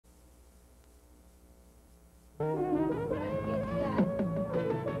Hello,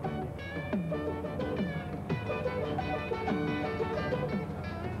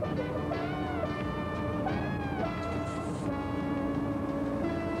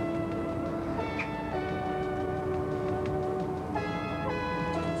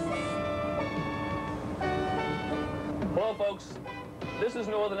 folks. This is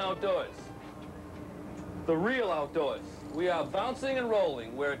Northern Outdoors, the real outdoors. We are bouncing and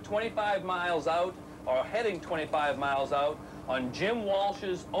rolling. We're 25 miles out, or heading 25 miles out, on Jim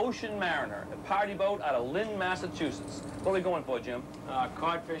Walsh's Ocean Mariner, a party boat out of Lynn, Massachusetts. What are we going for, Jim?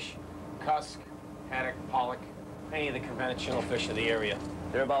 Codfish, cusk, haddock, pollock, any of the conventional fish of the area.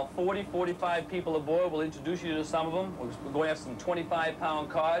 There are about 40, 45 people aboard. We'll introduce you to some of them. We're going after some 25-pound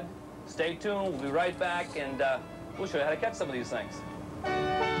cod. Stay tuned. We'll be right back, and we'll show you how to catch some of these things.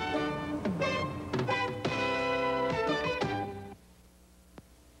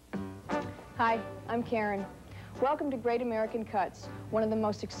 Hi, I'm Karen. Welcome to Great American Cuts, one of the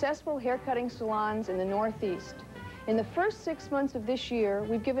most successful haircutting salons in the Northeast. In the first 6 months of this year,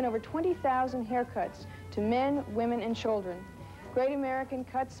 we've given over 20,000 haircuts to men, women, and children. Great American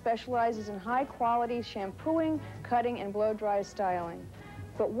Cuts specializes in high-quality shampooing, cutting, and blow-dry styling.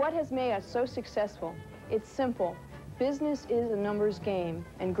 But what has made us so successful? It's simple. Business is a numbers game,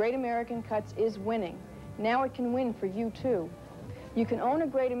 and Great American Cuts is winning. Now it can win for you, too. You can own a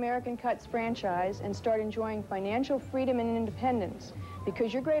Great American Cuts franchise and start enjoying financial freedom and independence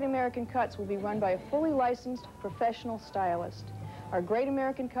because your Great American Cuts will be run by a fully licensed professional stylist. Our Great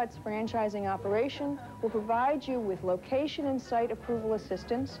American Cuts franchising operation will provide you with location and site approval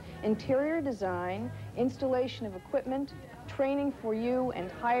assistance, interior design, installation of equipment, training for you, and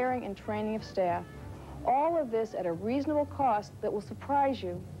hiring and training of staff. All of this at a reasonable cost that will surprise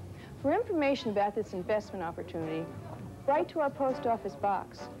you. For information about this investment opportunity, write to our post office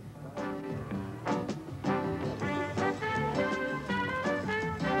box.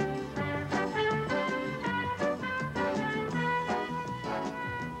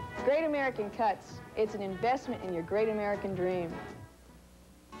 Great American Cuts. It's an investment in your Great American dream.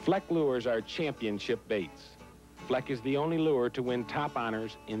 Fleck lures are championship baits. Fleck is the only lure to win top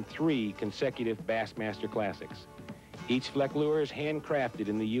honors in 3 consecutive Bassmaster Classics. Each Fleck lure is handcrafted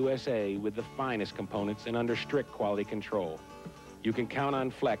in the USA with the finest components and under strict quality control. You can count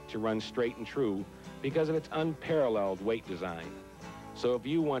on Fleck to run straight and true because of its unparalleled weight design. So if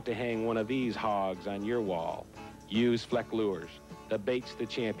you want to hang one of these hogs on your wall, use Fleck lures, the baits the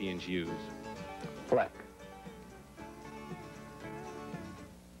champions use. Fleck.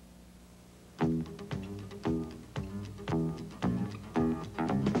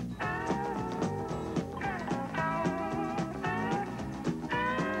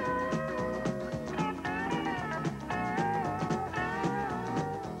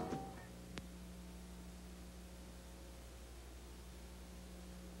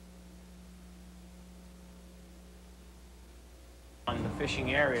 On the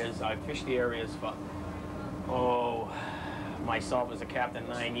fishing areas, I've fished the areas for, myself as a captain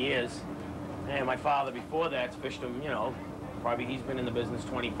 9 years. And my father before that's fished them, you know, probably he's been in the business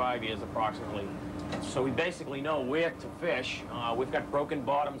 25 years approximately. So we basically know where to fish. We've got broken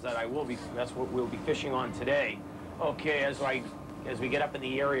bottoms that that's what we'll be fishing on today. Okay, as we get up in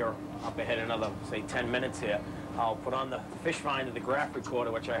the area, up ahead another, say, 10 minutes here, I'll put on the fish finder, the graph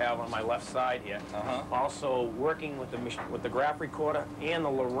recorder, which I have on my left side here. Also, working with the graph recorder and the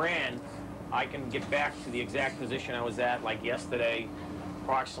Loran, I can get back to the exact position I was at, like yesterday,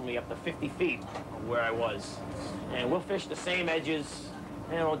 approximately up to 50 feet of where I was. And we'll fish the same edges,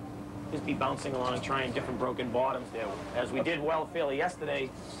 and we'll just be bouncing along and trying different broken bottoms there. As we did well fairly yesterday,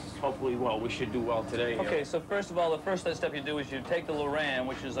 hopefully, well, we should do well today. Okay, so first of all, the first step you do is you take the Loran,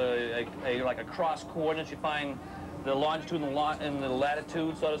 which is like a cross coordinates. You find the longitude and the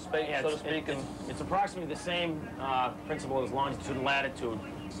latitude, so to speak. Yeah, it's approximately the same principle as longitude and latitude,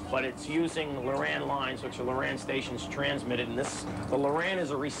 but it's using Loran lines, which are Loran stations transmitted. And the Loran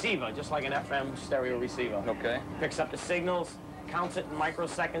is a receiver, just like an FM stereo receiver. Okay. Picks up the signals, counts it in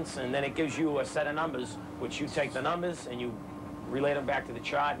microseconds, and then it gives you a set of numbers, which you take the numbers and you relate them back to the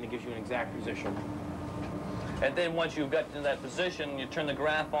chart, and it gives you an exact position. And then once you've got to that position, you turn the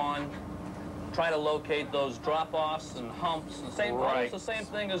graph on, try to locate those drop-offs and humps. And almost the same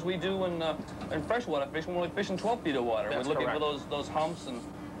thing as we do in freshwater fishing when we fish in 12 feet of water. That's We're looking correct. for those humps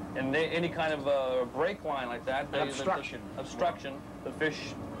and any kind of break line like that. Obstruction. Obstruction. The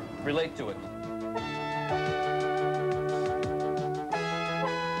fish relate to it.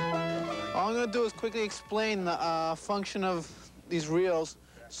 All I'm going to do is quickly explain the function of these reels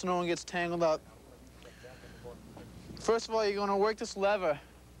so no one gets tangled up. First of all, you're going to work this lever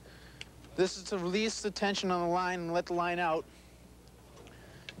This is to release the tension on the line and let the line out.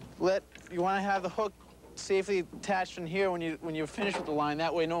 You want to have the hook safely attached in here when you're finished with the line.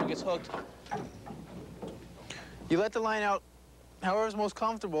 That way no one gets hooked. You let the line out however's most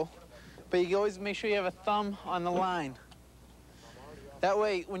comfortable, but you always make sure you have a thumb on the line. That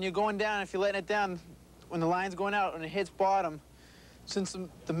way, when you're going down, if you're letting it down, when the line's going out and it hits bottom, since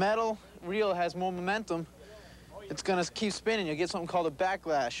the metal reel has more momentum, it's gonna keep spinning. You'll get something called a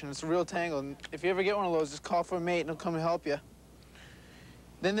backlash, and it's a real tangle. And if you ever get one of those, just call for a mate and he'll come and help you.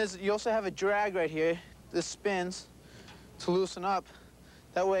 Then you also have a drag right here. This spins to loosen up.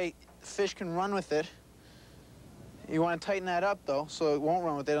 That way, the fish can run with it. You want to tighten that up, though, so it won't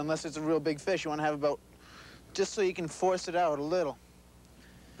run with it unless it's a real big fish. You want to have about, just so you can force it out a little.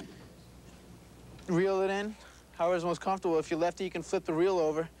 Reel it in, however's most comfortable. If you're lefty, you can flip the reel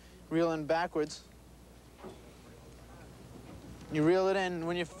over, reel in backwards. You reel it in.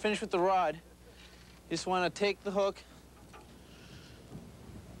 When you're finished with the rod, you just want to take the hook,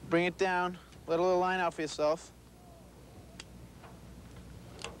 bring it down, let a little line out for yourself,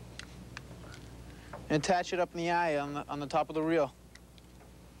 and attach it up in the eye on the top of the reel.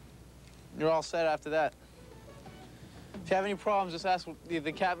 You're all set after that. If you have any problems, just ask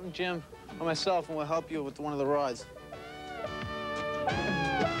the Captain Jim or myself, and we'll help you with one of the rods.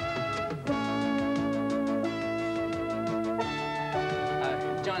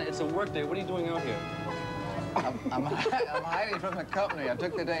 John, it's a work day. What are you doing out here? I'm hiding from the company. I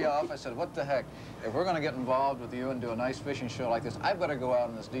took the day off. I said, what the heck? If we're going to get involved with you and do a nice fishing show like this, I've got to go out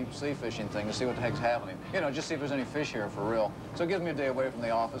on this deep sea fishing thing to see what the heck's happening. You know, just see if there's any fish here for real. So it gives me a day away from the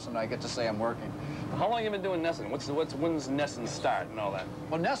office, and I get to say I'm working. How long have you been doing NESN? When's NESN start and all that?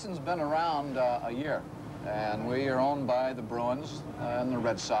 Well, NESN's been around a year, and we are owned by the Bruins and the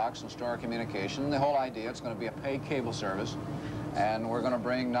Red Sox and Star Communication. The whole idea, it's going to be a paid cable service. And we're going to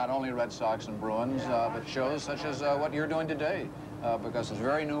bring not only Red Sox and Bruins, but shows such as what you're doing today, because it's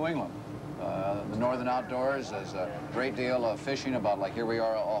very New England. The Northern Outdoors is a great deal of fishing about, like here we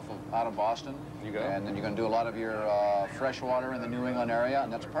are out of Boston. You go. And then you're going to do a lot of your freshwater in the New England area,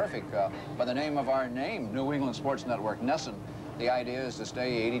 and that's perfect. By the name of our name, New England Sports Network, NESN, the idea is to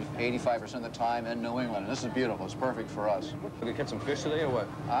stay 85% of the time in New England. And this is beautiful. It's perfect for us. Did you catch some fish today or what?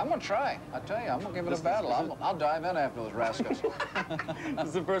 I'm going to try. I tell you, I'm going to give it a battle. I'll dive in after those rascals. This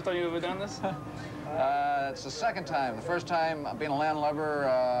is the first time you've ever done this? It's the second time. The first time, being a landlubber,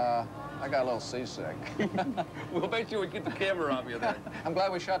 I got a little seasick. We'll make sure we get the camera off you there. I'm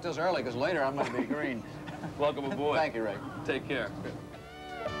glad we shot this early, because later I'm going to be green. Welcome aboard. Thank you, Ray. Take care.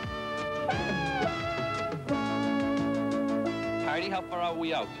 Heidi, how far are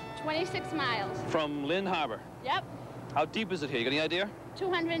we out? 26 miles. From Lynn Harbor? Yep. How deep is it here? You got any idea?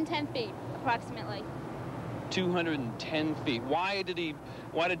 210 feet, approximately. 210 feet. Why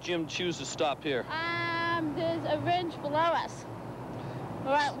did Jim choose to stop here? There's a ridge below us.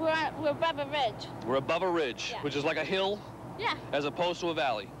 We're above a ridge. We're above a ridge, Yeah. which is like a hill? Yeah. As opposed to a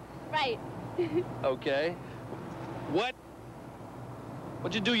valley? Right. Okay. What'd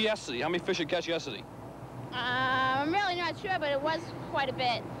you do yesterday? How many fish did you catch yesterday? I'm really not sure, but it was quite a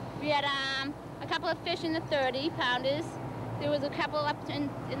bit. We had a couple of fish in the 30-pounders. There was a couple up in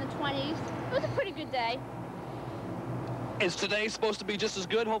the 20s. It was a pretty good day. Is today supposed to be just as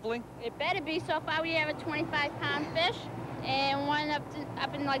good, hopefully? It better be. So far, we have a 25-pound fish and one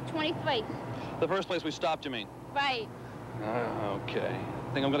up in like 23. The first place we stopped, you mean? Right. Okay.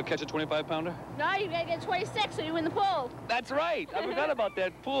 Think I'm going to catch a 25-pounder? No, you gotta get 26 so you win the pool. That's right. I forgot about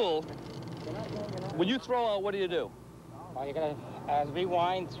that pool. When you throw out, what do you do? Well, you gotta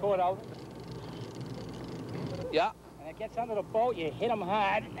rewind, throw it out. Yeah. And it gets under the boat, you hit them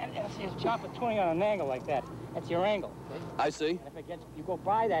hard, and you chop it 20 on an angle like that. That's your angle. See? I see. And if you go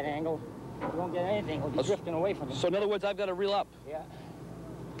by that angle, you won't get anything. It'll be drifting away from it. So in other words, I've got to reel up. Yeah.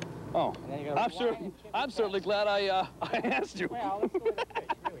 Oh, And then you gotta rewind, I'm certainly glad I asked you. Well, that's the way to fish,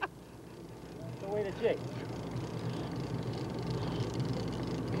 really. That's the way to jig.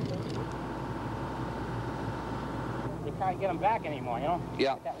 You can't get them back anymore, you know?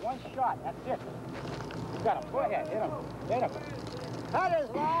 Yeah. With that one shot, that's it. You got him. Go ahead, hit him. Hit him. Cut his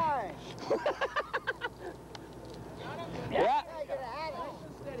line! Yeah.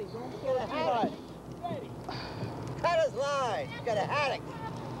 Cut his line. Got a haddock.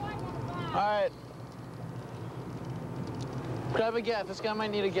 All right. Grab a gaff. This guy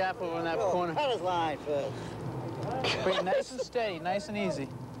might need a gaff over in that corner. Cut his line first. Wait, nice and steady, nice and easy.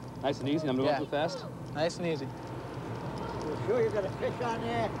 Nice and easy. I'm moving too fast. Nice and easy. You sure you got a fish on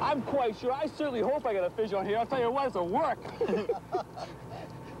there? I'm quite sure. I certainly hope I got a fish on here. I'll tell you what, it's a work.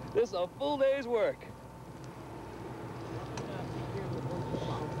 This is a full day's work.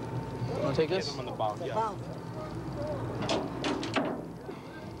 Want to take this? Hit him on the bounce, The yeah. bounce.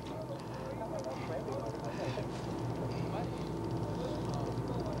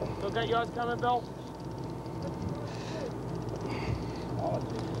 Still got yours coming, Bill?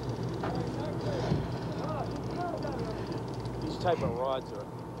 These type of rods are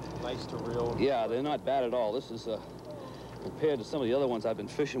nice to reel. Yeah, they're not bad at all. This is compared to some of the other ones I've been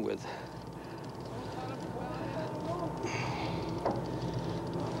fishing with.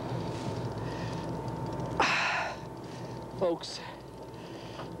 Folks,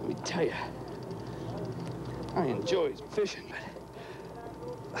 let me tell you, I enjoy fishing,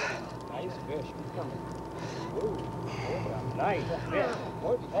 but Nice fish. He's coming. Ooh, nice fish.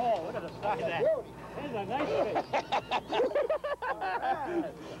 Oh, look at the size of that. That's a nice fish.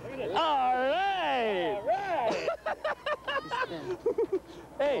 all right! All right.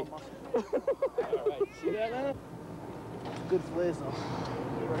 Hey! All right. See that, Leonard? Good fillets, though.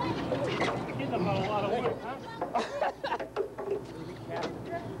 He's about a lot of work, huh?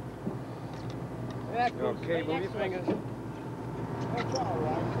 Okay, move your fingers. That's all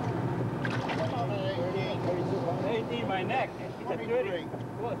right. 18 my neck. He's at 30.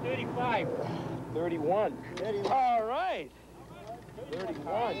 Well, 35. 31. All right!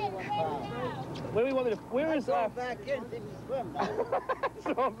 31. Where do you want me to? Where is Throw him back in, see if he swims.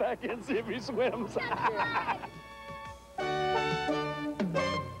 Throw him back in, see if he swims.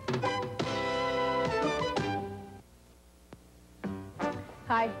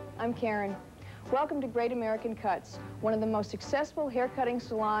 Hi, I'm Karen. Welcome to Great American Cuts, one of the most successful haircutting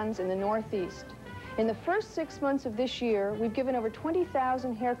salons in the Northeast. In the first 6 months of this year, we've given over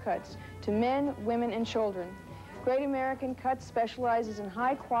 20,000 haircuts to men, women, and children. Great American Cuts specializes in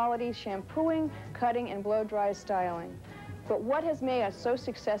high-quality shampooing, cutting, and blow-dry styling. But what has made us so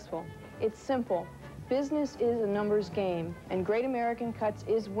successful? It's simple. Business is a numbers game, and Great American Cuts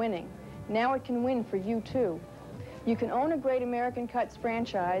is winning. Now it can win for you, too. You can own a Great American Cuts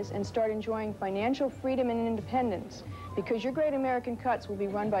franchise and start enjoying financial freedom and independence because your Great American Cuts will be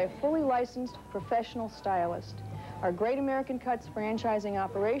run by a fully licensed professional stylist. Our Great American Cuts franchising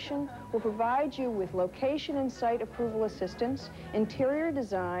operation will provide you with location and site approval assistance, interior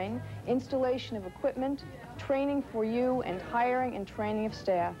design, installation of equipment, training for you, and hiring and training of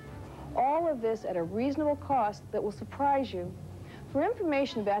staff. All of this at a reasonable cost that will surprise you. For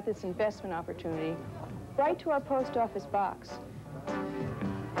information about this investment opportunity, write to our post office box.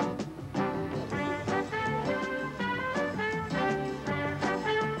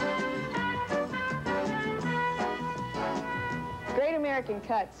 Great American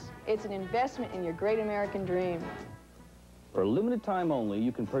Cuts. It's an investment in your Great American dream. For a limited time only,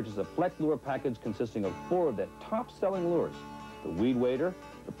 you can purchase a Fleck Lure package consisting of 4 of their top-selling lures: the Weed Wader,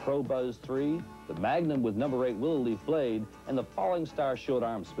 the Pro Buzz 3, the Magnum with number 8 willow leaf blade, and the Falling Star short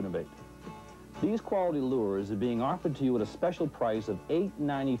arm spinnerbait. These quality lures are being offered to you at a special price of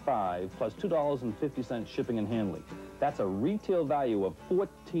 $8.95 plus $2.50 shipping and handling. That's a retail value of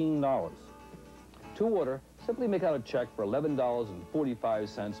 $14. To order, simply make out a check for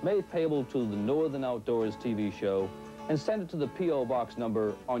 $11.45 made payable to the Northern Outdoors TV show and send it to the P.O. Box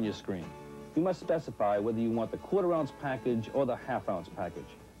number on your screen. You must specify whether you want the 1/4 ounce package or the 1/2 ounce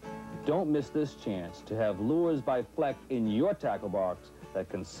package. Don't miss this chance to have lures by Fleck in your tackle box that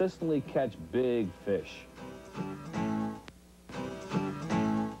consistently catch big fish.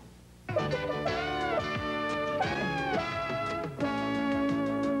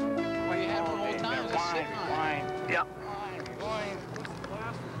 Yeah.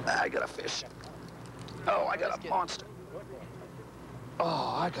 I got a fish. Oh, I got a monster.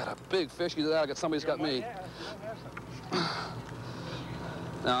 Oh, I got a big fish. Either that or somebody's got me.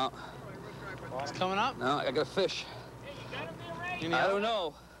 No. It's coming up? No, I got a fish. I don't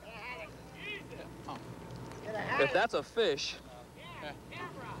know. If that's a fish.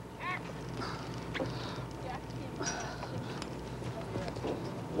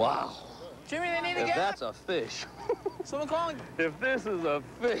 Wow. Jimmy, they need to If get that's a fish. Someone calling? If this is a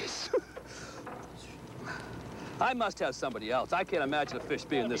fish. I must have somebody else. I can't imagine a fish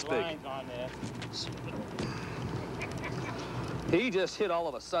being this big. On there. He just hit all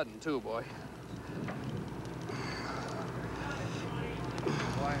of a sudden, too, boy.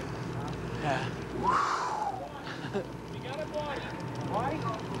 Yeah. We got a body. Body?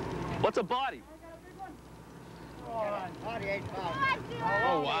 What's a body? 48 pounds.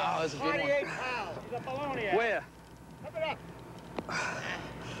 Oh, wow, that's a good one. 48 pounds. He's a bologna. Where? Come it up.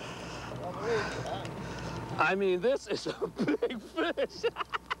 I mean, this is a big fish.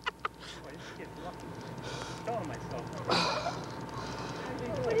 Killing myself.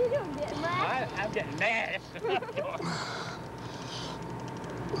 What are you doing, getting mad? I'm getting mad.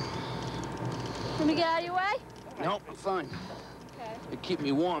 me get out of your way? Nope, I'm fine. Okay. They keep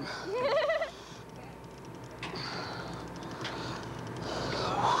me warm.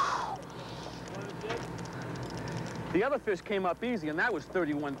 The other fish came up easy, and that was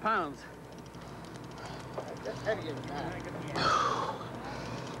 31 pounds. That's heavier than that.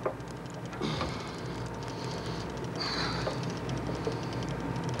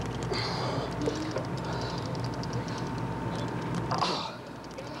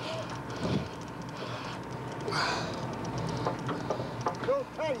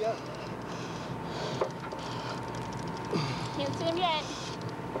 Don't tell you. Can't see him yet.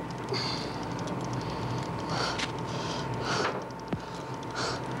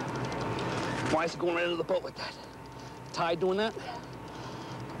 Why is it going right into the boat like that? Tide doing that?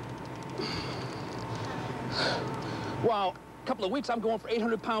 Wow, a couple of weeks I'm going for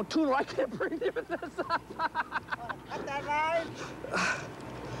 800-pound tuna. I can't breathe even this. Cut that line.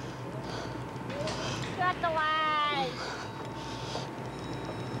 Cut the line.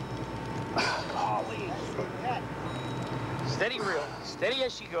 Golly. Steady reel. Steady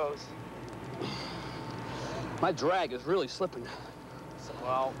as she goes. My drag is really slipping.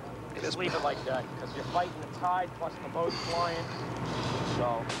 Well, just leave it like that, because you're fighting the tide, plus the boat's flying.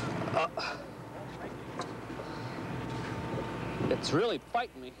 So. It's really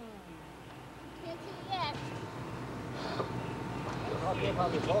fighting me. Can't see it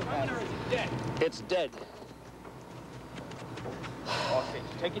yet. It's dead. Okay,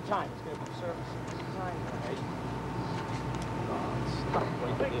 take your time. It's going to be service. Time, right? Oh, it's stuck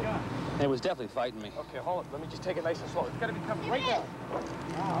right there. It was definitely fighting me. Okay, hold it. Let me just take it nice and slow. It's got to be coming right down.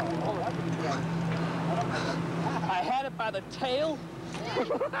 Hold it. I had it by the tail.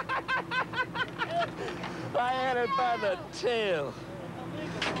 I had it by the tail.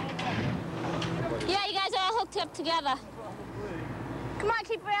 Yeah, you guys are all hooked up together. Come on,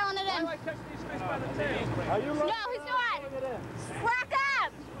 keep reeling it in. Are you No, he's not. Slack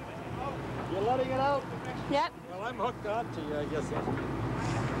up. You're letting it out? Yep. Well, I'm hooked on to you, I guess.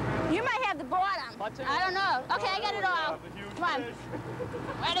 You might have the bottom. I don't know. Okay, I got it all. Come on.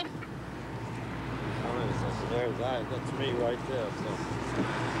 Ready? There's that. That's me right there. So.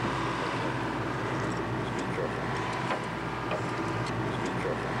 Be careful. Be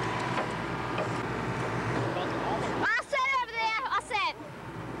careful. All set over there. All set.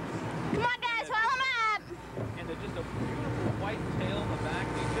 Come on, guys. Hold him up. And they're just a beautiful white tail in the back.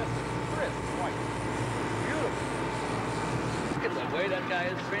 They just crisp white. Beautiful. Look at the way that guy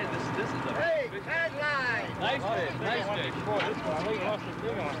is trained. This is a Hey, big fish. headline. Nice fish. Nice fish.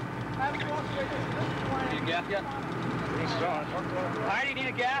 Need a gaff yet? Heidi, need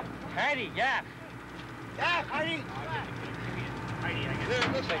a gaff? Heidi, gaff. Yeah, Heidi. Heidi, I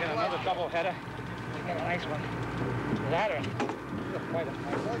guess. Taking another double header. Got a nice one. That or?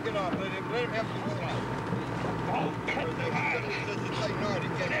 Work it off. Let him have some fun. Oh, cut the line.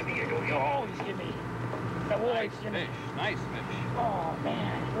 Whatever you do. Oh, he's giving me the words, Jimmy. Fish. Nice fish. Oh,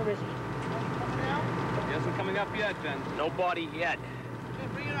 man. Where is he? He hasn't coming up yet, Ben. No body yet.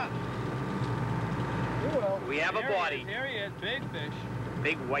 Bring it up. We have a body. There he is. Big fish.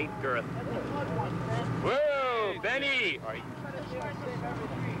 Big white girth. Whoa, Benny!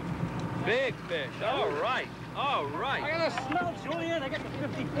 Big fish. All right. All right. I got a smell, Julian. I got the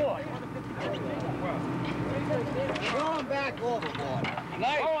 54. Throw him back overboard.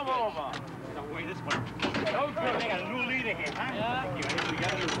 Nice. Throw him over. Don't wait this one. Oh, good. They got a new leader here, huh? Yeah. Thank you. We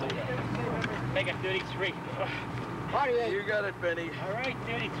got a new leader. Make it 33. You got it, Benny. All right,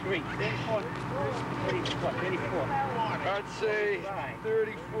 33. 34. 34. 34. I'd say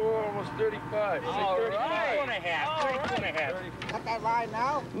 34, almost 35. All right. 34 and a half. 34 and a half. Cut that line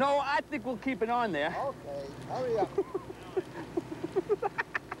now? No, I think we'll keep it on there. Okay, hurry up. You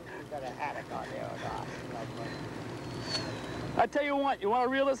got a haddock on there or not? I tell you what, you want to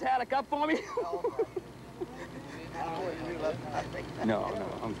reel this haddock up for me? No,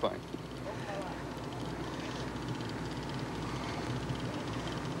 I'm fine.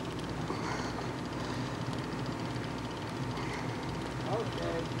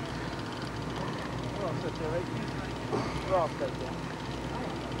 Okay. We're all set there, right? We're all set there.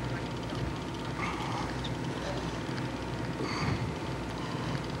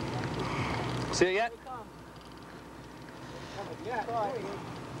 See it yet? Yeah,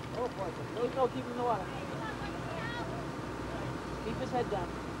 no, keep him in the water. Keep his head down.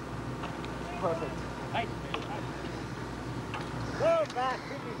 Perfect. Nice. Go back,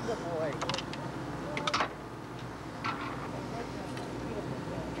 keep his slip away.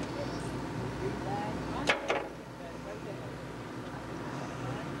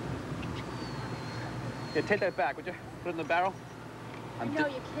 Yeah, take that back, would you? Put it in the barrel. No, you're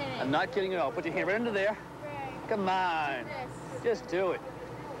kidding. I'm not kidding at all. Put your hand right under there. Come on. Just do it.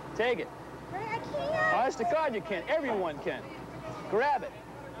 Take it. Ray, I can't. Honest to God, you can. Everyone can. Grab it.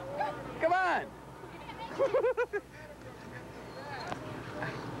 Come on.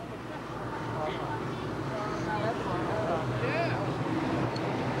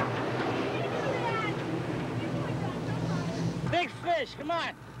 Big fish, come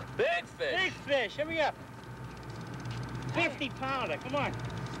on. Big fish. Big fish, hurry up. 50-pounder, come on.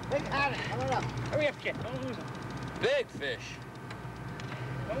 Hurry up, kid, don't lose him. Big fish.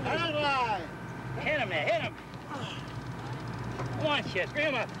 Hit him there, hit him. Come on, kid, bring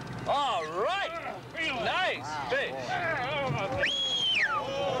him up. All right. Nice fish.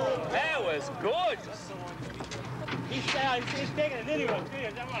 That was gorgeous. He's taking it anyway.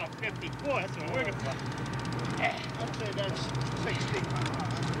 I'm on a 54, that's what I'm working for. I'd say that's 60.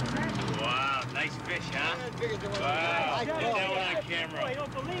 Wow, nice fish, huh? Wow, get that one on camera. I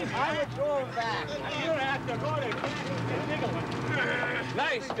don't believe me. I would throw him back. You're going to have to go to the bigger one.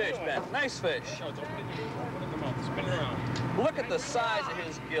 Nice fish, Ben. Nice fish. Come on, spin around. Look at the size of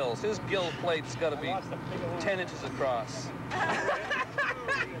his gills. His gill plate's got to be 10 inches across.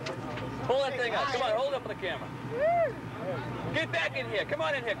 Pull that thing out. Come on, hold it up for the camera. Get back in here. Come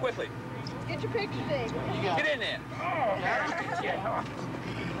on in here, quickly. Get your picture taken. Get in there.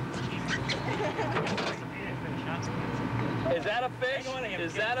 Is that a fish?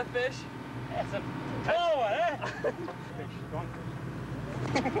 Is that a fish? That's a... Oh, huh?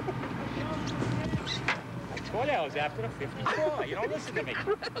 I told you I was after the 54. You don't listen to me.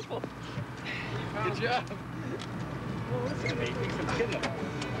 Incredible. Good job. You don't listen to me. He thinks I'm kidding him.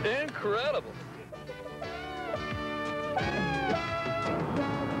 Incredible.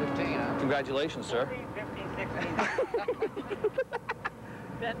 15, huh? Congratulations, sir. 15, 16.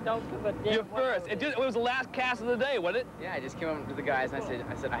 Ben, don't give a damn. You're first. It was the last cast of the day, wasn't it? Yeah, I just came up to the guys and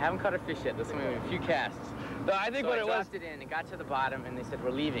I said, I haven't caught a fish yet. There's only a few casts. No, I think So what I it was. dropped it in, it got to the bottom, and they said,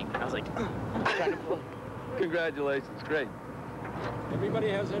 we're leaving. I was like, I'm trying to pull. Congratulations, great. Everybody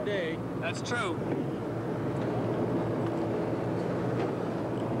has a day. That's true.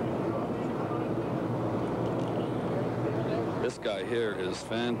 This guy here is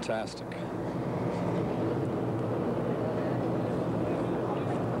fantastic.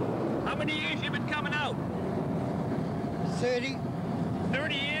 How many years you been coming out? 30.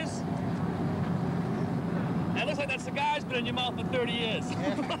 30 years? That looks like that cigar's been in your mouth for 30 years.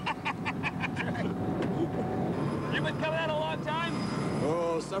 You been coming out a long time?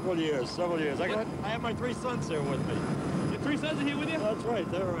 Oh, several years. I have my 3 sons here with me. Your 3 sons are here with you? That's right,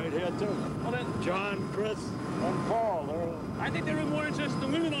 they're right here too. Well, then, John, Chris, and Paul. I think they're more interested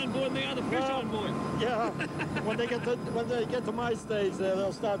in the women on board than they are the fish on board. Yeah, when they get to my stage there,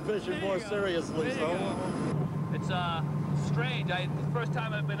 they'll start fishing more seriously. It's strange. The first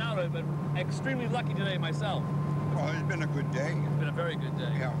time I've been out, I've been extremely lucky today myself. Well, it's been a good day. It's been a very good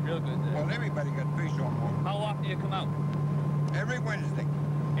day. Yeah. Real good day. Well, everybody got fish on board. How often do you come out? Every Wednesday.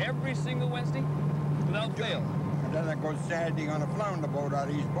 Every single Wednesday? Without fail? And then I go Saturday on a flounder boat out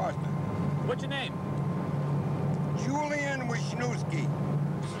of East Boston. What's your name? Julian Wisniewski.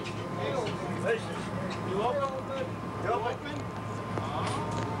 You open? You open?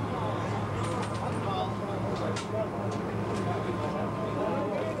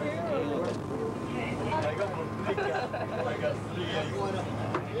 I got one big guy. I got 3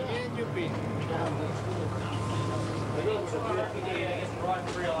 and you beat.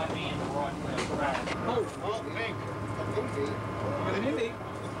 Oh, pink.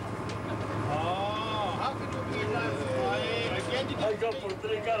 How can you be left? I got for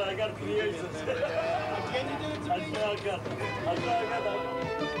 3 cut. I got 3 aces. Can you do it to me? I got.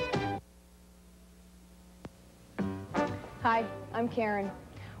 Hi, I'm Karen.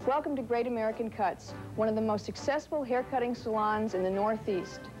 Welcome to Great American Cuts, one of the most successful haircutting salons in the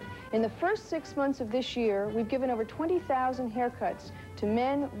Northeast. In the first 6 months of this year, we've given over 20,000 haircuts to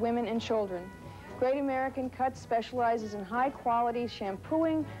men, women, and children. Great American Cuts specializes in high-quality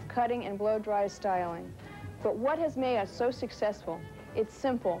shampooing, cutting, and blow-dry styling. But what has made us so successful? It's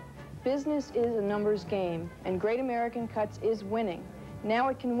simple. Business is a numbers game, and Great American Cuts is winning. Now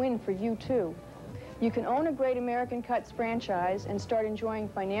it can win for you, too. You can own a Great American Cuts franchise and start enjoying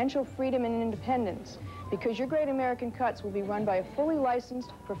financial freedom and independence because your Great American Cuts will be run by a fully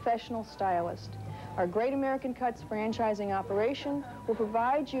licensed professional stylist. Our Great American Cuts franchising operation will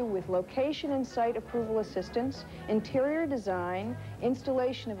provide you with location and site approval assistance, interior design,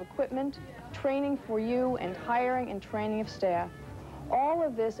 installation of equipment, training for you, and hiring and training of staff. All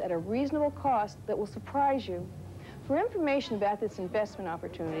of this at a reasonable cost that will surprise you. For information about this investment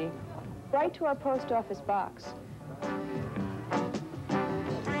opportunity, write to our post office box.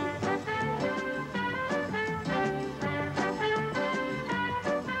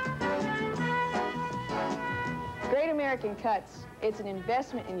 American Cuts. It's an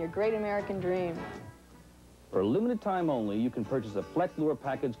investment in your great American dream. For a limited time only, you can purchase a Fleck lure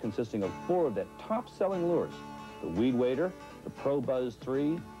package consisting of 4 of their top-selling lures: the Weed Wader, the Pro Buzz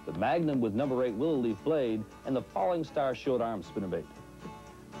 3, the Magnum with number 8 willow leaf blade, and the Falling Star short arm spinnerbait.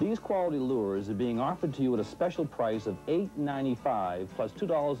 These quality lures are being offered to you at a special price of $8.95 plus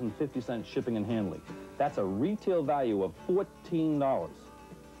 $2.50 shipping and handling. That's a retail value of $14.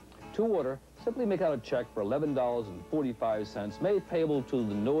 To order, simply make out a check for $11.45 made payable to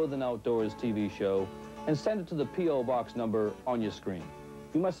the Northern Outdoors TV show and send it to the P.O. Box number on your screen.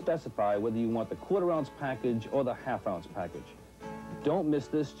 You must specify whether you want the 1/4 ounce package or the 1/2 ounce package. Don't miss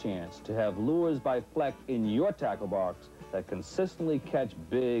this chance to have lures by Fleck in your tackle box that consistently catch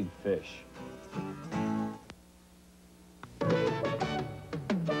big fish.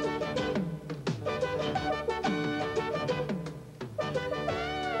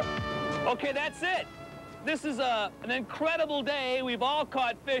 Okay, that's it. This is an incredible day. We've all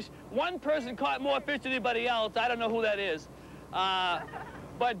caught fish. One person caught more fish than anybody else. I don't know who that is.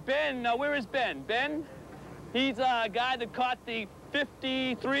 But Ben, where is Ben? Ben, he's a guy that caught the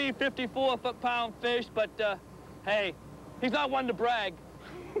 53, 54-pound fish, but hey, he's not one to brag.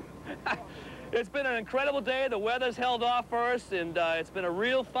 It's been an incredible day. The weather's held off for us, and it's been a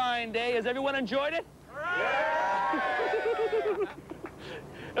real fine day. Has everyone enjoyed it?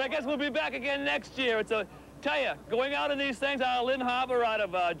 And I guess we'll be back again next year. Tell you, going out in these things out of Lynn Harbor, out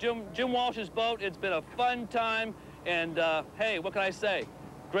of Jim Walsh's boat, it's been a fun time. And hey, what can I say?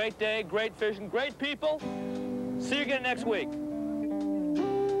 Great day, great fishing, great people. See you again next week.